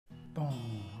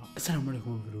Boom. Assalamu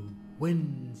alaikum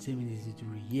everyone. 72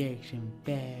 reaction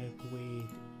back with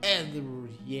other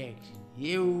reaction.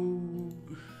 You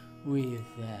with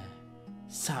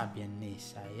Sabyan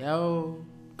yo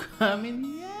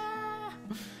coming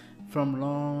from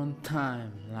long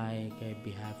time. Like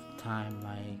we have time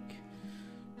like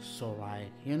so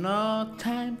like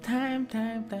time.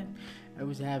 I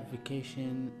was have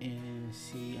vacation in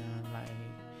sea and like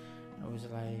I was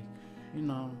like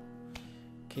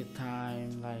kid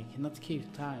time, like not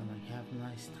kid time, like have a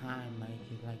nice time,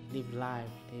 like live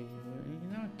life, live,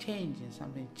 changing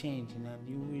something changing, and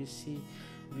you will see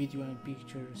video and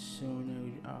pictures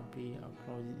soon. I'll be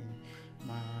uploading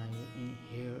in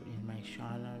here in my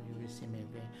channel. You will see my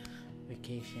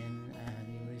vacation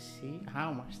and you will see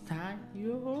how much time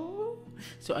you.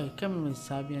 So I come with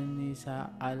Sabyan is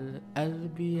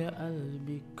Albi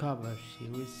cover. She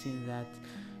will see that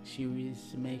she will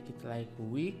make it like a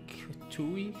week,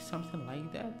 2 weeks, something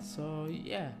like that. So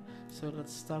yeah, so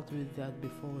let's start with that.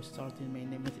 Before starting, my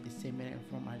name is Samir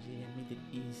from Algeria, Middle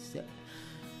East.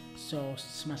 So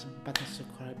smash button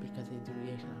subscribe because I do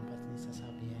reaction on button is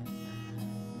Sabyan,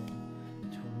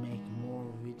 and to make more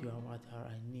video about her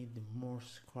I need more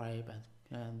subscribe,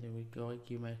 and there we go. I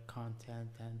give my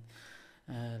content and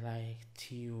like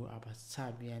to you about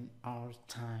Sabyan all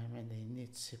time, and I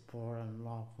need support and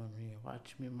love when you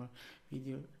watch me more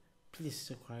video. Please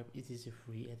subscribe, it is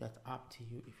free and that's up to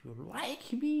you. If you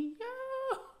like me,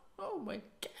 oh my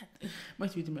god, my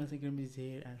Twitter, my Instagram is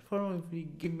here, and follow me free,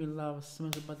 give me love,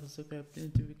 smash the button, subscribe,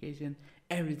 notification,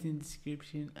 everything in the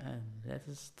description, and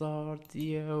let's start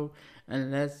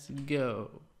and let's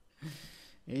go.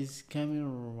 It's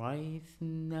coming right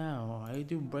now. I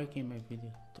do break in my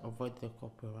video to avoid the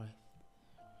copyright.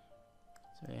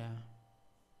 So yeah.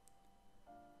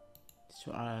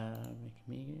 So make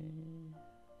me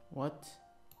what?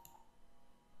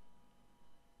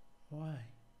 Why?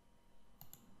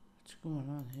 What's going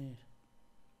on here?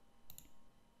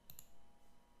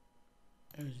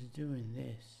 I was doing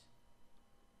this.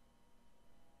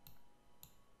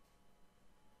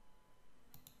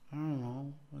 I don't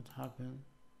know what happened.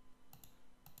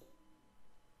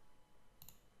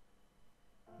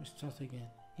 We start again.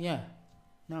 Yeah,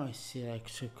 now I see like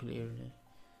so clearly.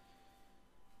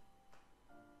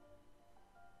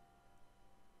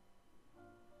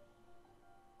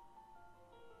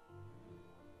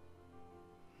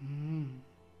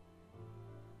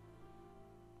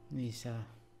 Lisa.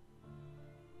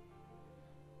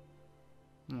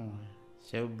 Oh,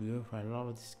 so beautiful. I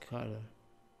love this color.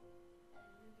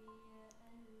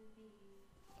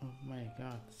 Oh my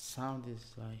god, the sound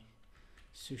is like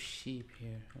so cheap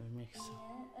here. It makes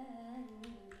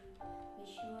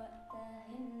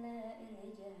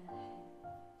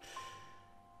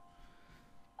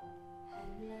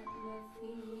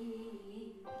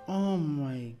oh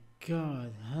my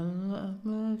god,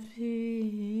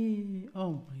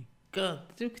 oh my god,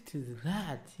 look to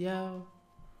that, yo.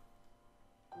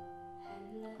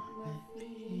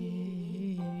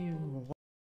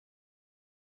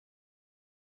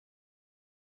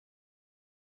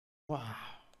 Wow,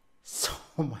 so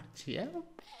much, yeah,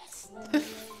 best.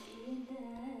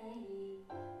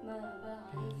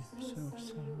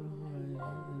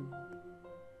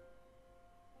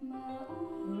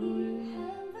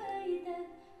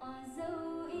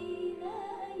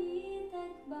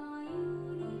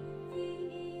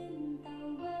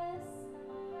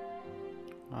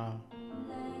 Wow.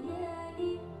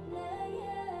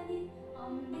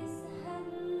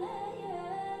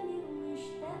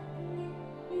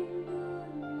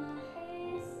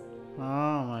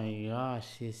 Oh my gosh,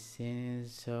 she's singing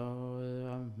so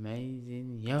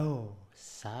amazing. Yo,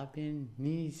 Sabyan,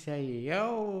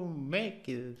 yo, make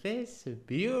this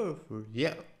beautiful.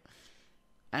 Yo,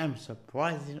 I'm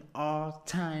surprising all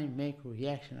time make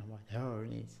reaction about her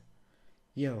needs.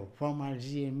 Yo, from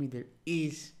Algeria, Middle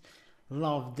East,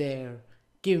 love there.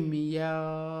 Give me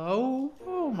yo.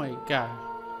 Oh my god.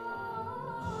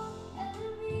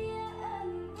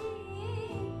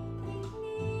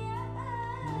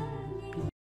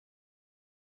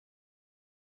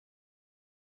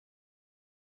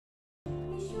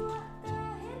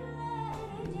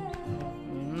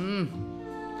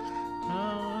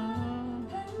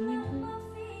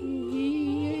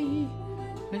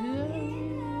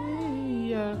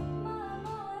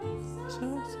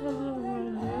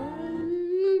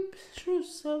 شو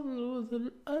صلوة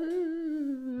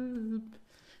القلب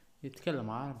يتكلم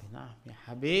عربي. نعم يا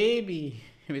حبيبي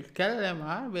بيتكلم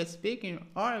عربي. speaking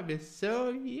Arabic.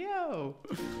 So yo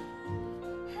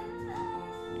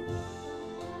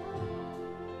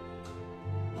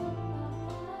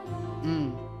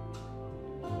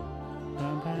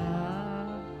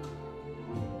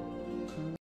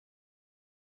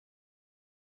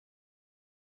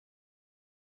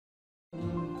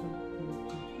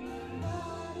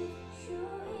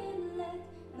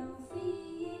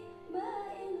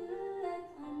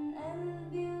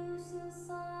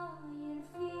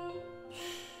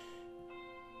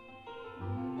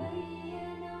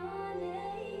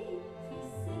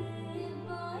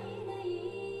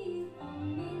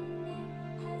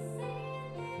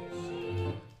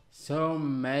So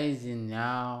amazing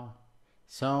now.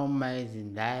 So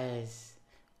amazing, guys.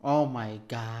 Oh my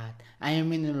god. I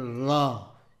am in love.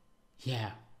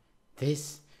 Yeah.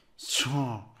 This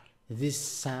strong. This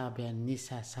Sabyan,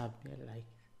 Nisa Sabyan, like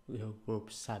your group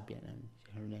Sabyan and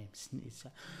her name's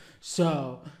Nisa.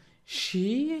 So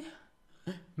she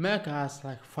make us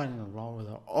like fall in love with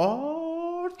her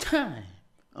all time.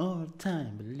 All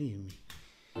time, believe me.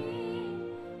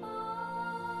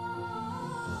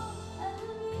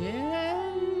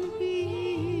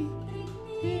 قلبي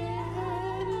يا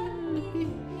قلبي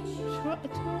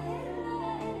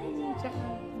شرطرل.at.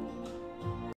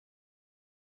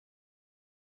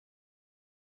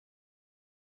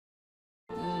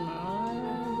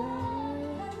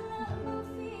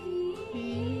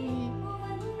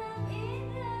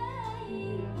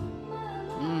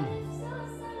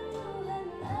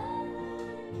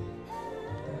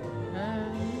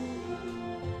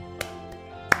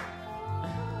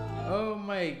 Oh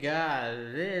my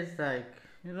god, this like,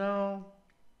 you know,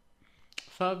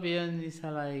 Fabian is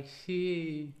like,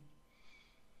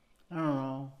 I don't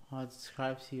know how to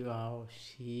describe to you how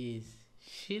she is.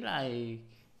 She like,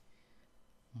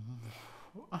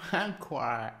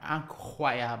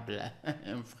 incroyable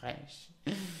in French.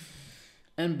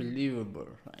 Unbelievable,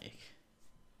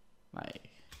 like,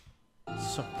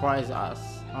 surprise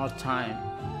us all time.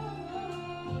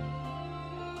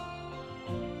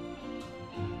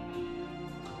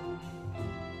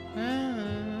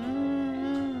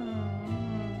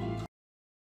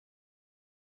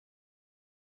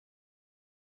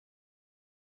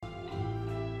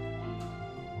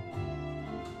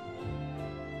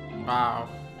 Wow.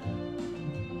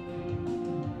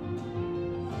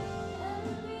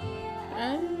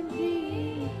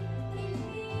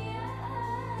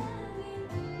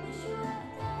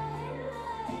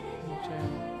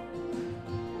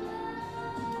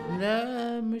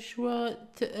 لا مش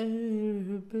وقت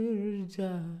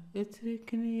برجع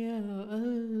اتركني يا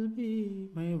قلبي.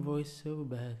 My voice so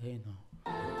bad, I know.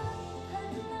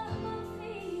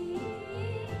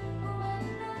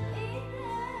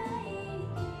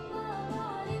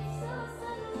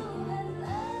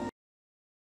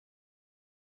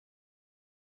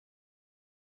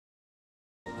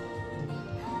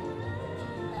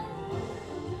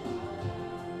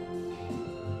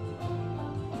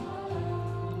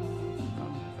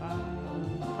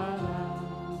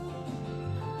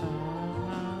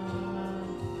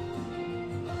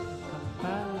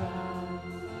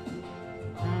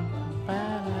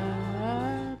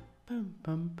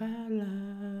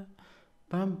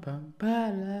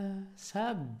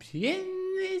 Sabyan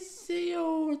is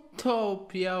your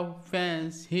utopia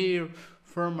fans here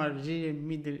from Algeria,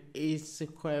 Middle East.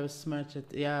 Subscribe, smash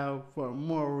it, yeah, for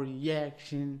more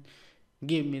reaction.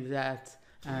 Give me that,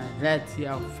 and that's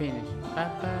how finish.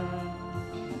 Bye bye.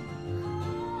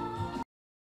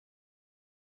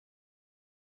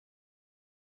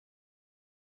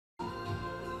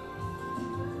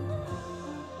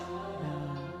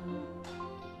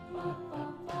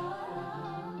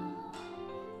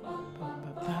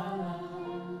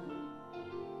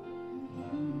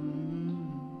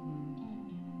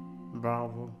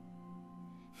 Bravo.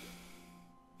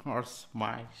 Her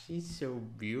smile, she's so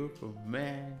beautiful,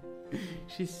 man.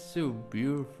 She's so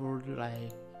beautiful,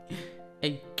 like,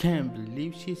 I can't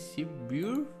believe she's so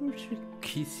beautiful.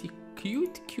 She's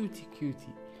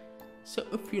cutie. So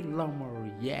if you love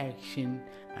more reaction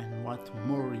and want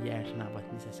more reaction about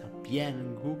Mrs.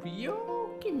 Sabyan group, yo,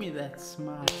 give me that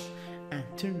smash and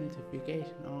turn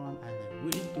notification on, and I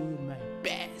will do my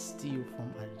best to you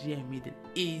from Algeria, Middle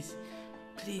East.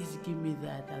 Please give me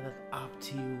that up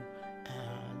to you,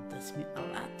 and that's mean a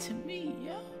lot to me,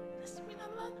 yeah. That's mean a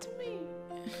lot to me.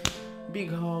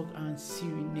 Big hug and see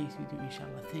you next video,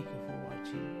 inshallah. Thank you for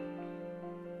watching.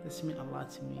 This mean a lot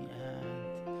to me,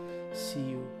 and see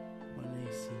you when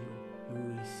I see you. You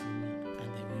will see me,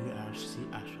 and I will see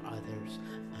others,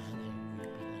 and I will be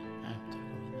like, I'm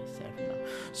talking with myself now.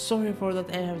 Sorry for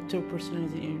that. I have two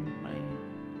personalities in my, I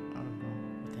don't know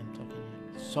what I'm talking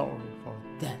about. Sorry for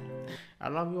that. I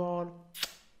love you all,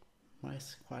 my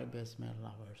subscribers, my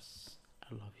lovers. I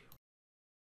love you.